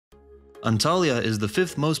Antalya is the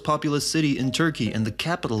fifth most populous city in Turkey and the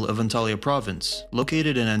capital of Antalya province.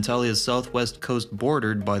 Located in Antalya's southwest coast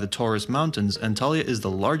bordered by the Taurus Mountains, Antalya is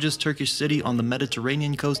the largest Turkish city on the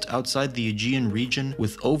Mediterranean coast outside the Aegean region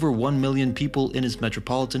with over 1 million people in its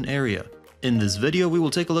metropolitan area. In this video, we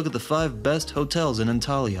will take a look at the 5 best hotels in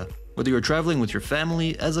Antalya. Whether you're traveling with your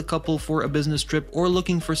family, as a couple for a business trip, or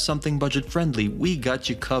looking for something budget-friendly, we got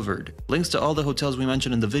you covered. Links to all the hotels we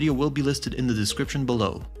mentioned in the video will be listed in the description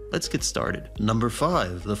below. Let's get started. Number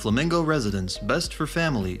 5. The Flamingo Residence, best for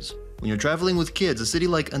families. When you're traveling with kids, a city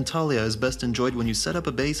like Antalya is best enjoyed when you set up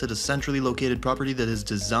a base at a centrally located property that is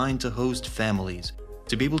designed to host families.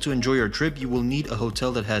 To be able to enjoy your trip, you will need a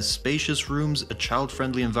hotel that has spacious rooms, a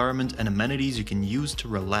child-friendly environment, and amenities you can use to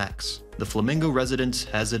relax. The Flamingo Residence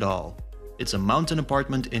has it all. It's a mountain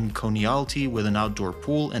apartment in Konyaaltı with an outdoor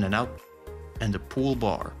pool and a pool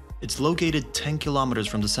bar. It's located 10 kilometers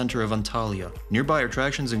from the center of Antalya. Nearby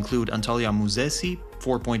attractions include Antalya Müzesi,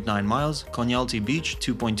 4.9 miles, Konyaaltı Beach,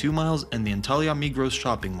 2.2 miles, and the Antalya Migros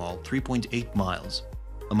Shopping Mall, 3.8 miles.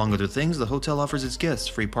 Among other things, the hotel offers its guests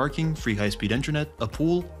free parking, free high-speed internet, a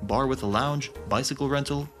pool, bar with a lounge, bicycle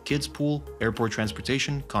rental, kids pool, airport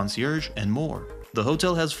transportation, concierge, and more. The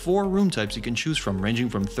hotel has 4 room types you can choose from, ranging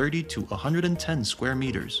from 30 to 110 square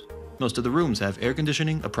meters. Most of the rooms have air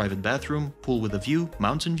conditioning, a private bathroom, pool with a view,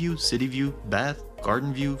 mountain view, city view, bath,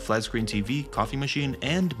 garden view, flat-screen TV, coffee machine,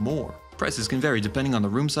 and more. Prices can vary depending on the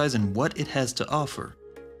room size and what it has to offer.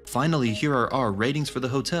 Finally, here are our ratings for the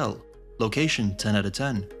hotel. Location 10 out of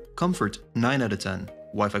 10. Comfort 9 out of 10.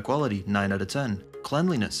 Wi-Fi quality 9 out of 10.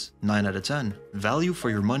 Cleanliness 9 out of 10. Value for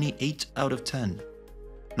your money 8 out of 10.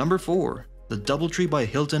 Number 4. The DoubleTree by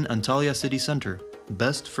Hilton Antalya City Center.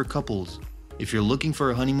 Best for couples. If you're looking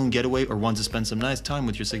for a honeymoon getaway or want to spend some nice time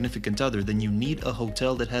with your significant other, then you need a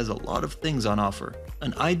hotel that has a lot of things on offer.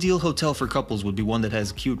 An ideal hotel for couples would be one that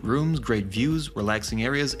has cute rooms, great views, relaxing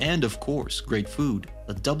areas, and of course, great food.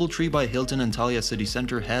 The DoubleTree by Hilton Antalya City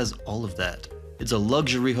Center has all of that. It's a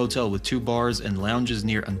luxury hotel with 2 bars and lounges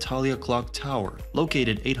near Antalya Clock Tower.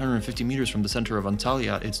 Located 850 meters from the center of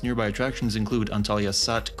Antalya, its nearby attractions include Antalya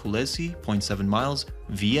Sat Kulesi, 0.7 miles,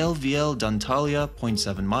 VL d'Antalya,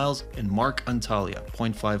 0.7 miles, and Mark Antalya,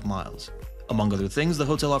 0.5 miles. Among other things, the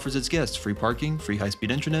hotel offers its guests free parking, free high-speed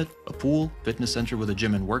internet, a pool, fitness center with a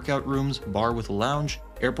gym and workout rooms, bar with a lounge,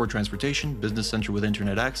 airport transportation, business center with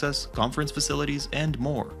internet access, conference facilities, and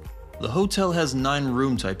more. The hotel has 9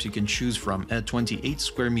 room types you can choose from at 28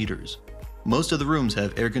 square meters. Most of the rooms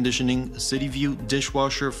have air conditioning, a city view,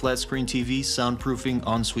 dishwasher, flat-screen TV, soundproofing,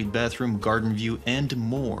 ensuite bathroom, garden view, and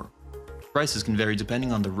more. Prices can vary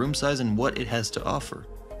depending on the room size and what it has to offer.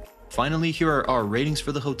 Finally, here are our ratings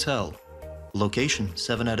for the hotel. Location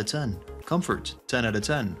 7 out of 10. Comfort 10 out of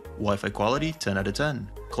 10. Wi-Fi quality 10 out of 10.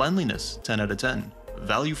 Cleanliness 10 out of 10.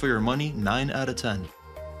 Value for your money 9 out of 10.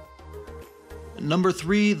 Number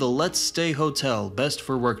 3. The Let's Stay Hotel, best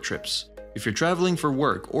for work trips. If you're traveling for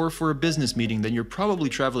work or for a business meeting, then you're probably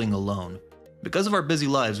traveling alone. Because of our busy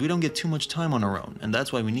lives, we don't get too much time on our own, and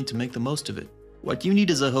that's why we need to make the most of it. What you need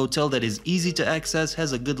is a hotel that is easy to access,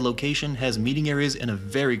 has a good location, has meeting areas, and a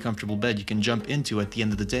very comfortable bed you can jump into at the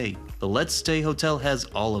end of the day. The Let's Stay Hotel has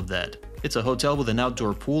all of that. It's a hotel with an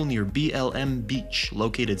outdoor pool near BLM Beach,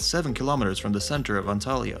 located 7 kilometers from the center of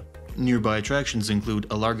Antalya. Nearby attractions include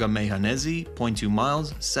Alarga Meyhanesi, 0.2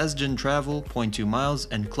 miles, Sezgin Travel, 0.2 miles,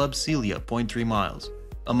 and Club Celia, 0.3 miles.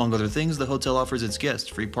 Among other things, the hotel offers its guests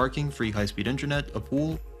free parking, free high-speed internet, a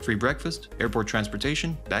pool, free breakfast, airport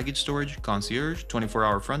transportation, baggage storage, concierge,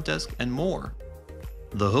 24-hour front desk, and more.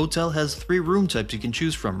 The hotel has 3 room types you can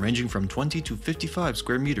choose from, ranging from 20 to 55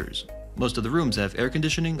 square meters. Most of the rooms have air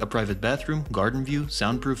conditioning, a private bathroom, garden view,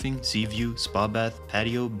 soundproofing, sea view, spa bath,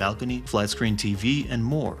 patio, balcony, flat-screen TV, and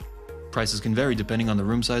more. Prices can vary depending on the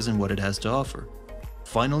room size and what it has to offer.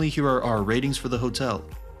 Finally, here are our ratings for the hotel.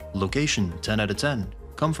 Location 10 out of 10.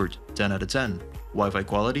 Comfort 10 out of 10. Wi-Fi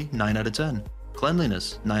quality 9 out of 10.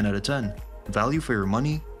 Cleanliness 9 out of 10. Value for your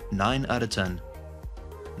money 9 out of 10.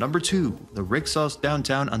 Number 2. The Rixos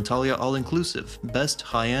Downtown Antalya All-Inclusive, best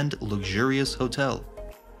high-end luxurious hotel.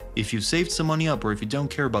 If you've saved some money up or if you don't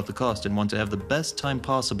care about the cost and want to have the best time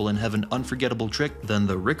possible and have an unforgettable trip, then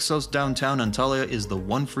the Rixos Downtown Antalya is the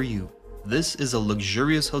one for you. This is a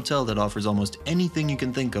luxurious hotel that offers almost anything you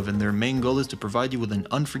can think of, and their main goal is to provide you with an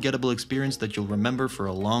unforgettable experience that you'll remember for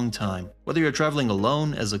a long time. Whether you're traveling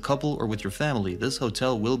alone, as a couple, or with your family, this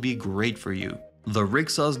hotel will be great for you. The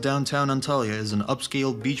Rixos Downtown Antalya is an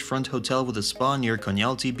upscale beachfront hotel with a spa near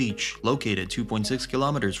Konyaaltı Beach, located 2.6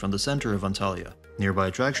 kilometers from the center of Antalya. Nearby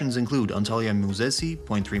attractions include Antalya Müzesi,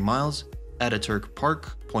 0.3 miles, Ataturk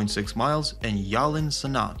Park, 0.6 miles, and Yalın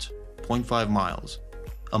Sanat, 0.5 miles.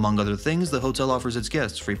 Among other things, the hotel offers its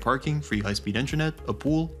guests free parking, free high-speed internet, a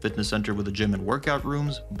pool, fitness center with a gym and workout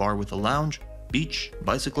rooms, bar with a lounge, beach,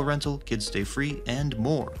 bicycle rental, kids stay free, and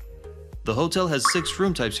more. The hotel has 6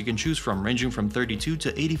 room types you can choose from, ranging from 32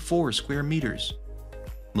 to 84 square meters.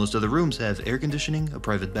 Most of the rooms have air conditioning, a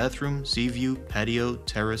private bathroom, sea view, patio,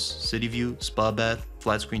 terrace, city view, spa bath,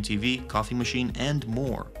 flat screen TV, coffee machine, and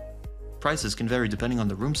more. Prices can vary depending on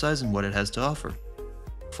the room size and what it has to offer.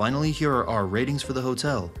 Finally, here are our ratings for the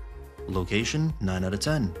hotel. Location, 9 out of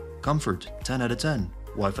 10. Comfort, 10 out of 10.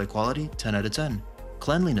 Wi-Fi quality, 10 out of 10.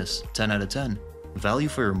 Cleanliness, 10 out of 10. Value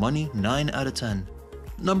for your money, 9 out of 10.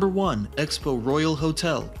 Number 1. Expo Royal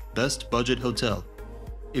Hotel, Best Budget Hotel.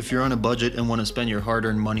 If you're on a budget and want to spend your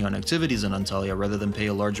hard-earned money on activities in Antalya rather than pay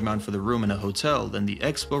a large amount for the room in a hotel, then the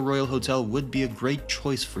Expo Royal Hotel would be a great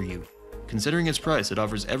choice for you. Considering its price, it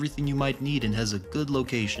offers everything you might need and has a good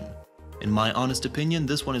location. In my honest opinion,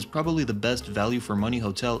 this one is probably the best value for money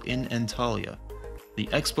hotel in Antalya. The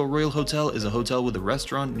Expo Royal Hotel is a hotel with a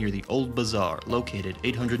restaurant near the Old Bazaar, located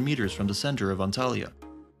 800 meters from the center of Antalya.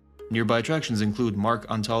 Nearby attractions include Mark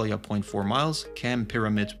Antalya 0.4 miles, Cam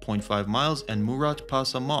Pyramid 0.5 miles, and Murat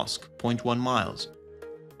Pasa Mosque 0.1 miles.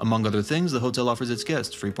 Among other things, the hotel offers its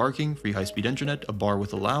guests free parking, free high-speed internet, a bar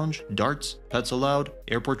with a lounge, darts, pets allowed,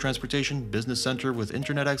 airport transportation, business center with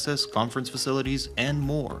internet access, conference facilities, and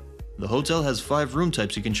more. The hotel has 5 room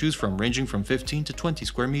types you can choose from, ranging from 15 to 20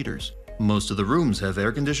 square meters. Most of the rooms have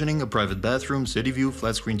air conditioning, a private bathroom, city view,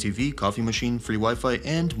 flat screen TV, coffee machine, free Wi-Fi,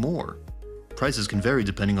 and more. Prices can vary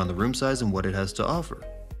depending on the room size and what it has to offer.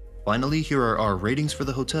 Finally, here are our ratings for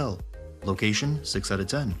the hotel. Location, 6 out of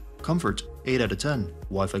 10. Comfort, 8 out of 10.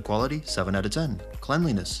 Wi-Fi quality, 7 out of 10.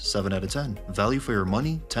 Cleanliness, 7 out of 10. Value for your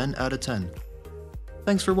money, 10 out of 10.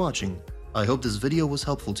 Thanks for watching. I hope this video was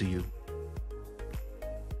helpful to you.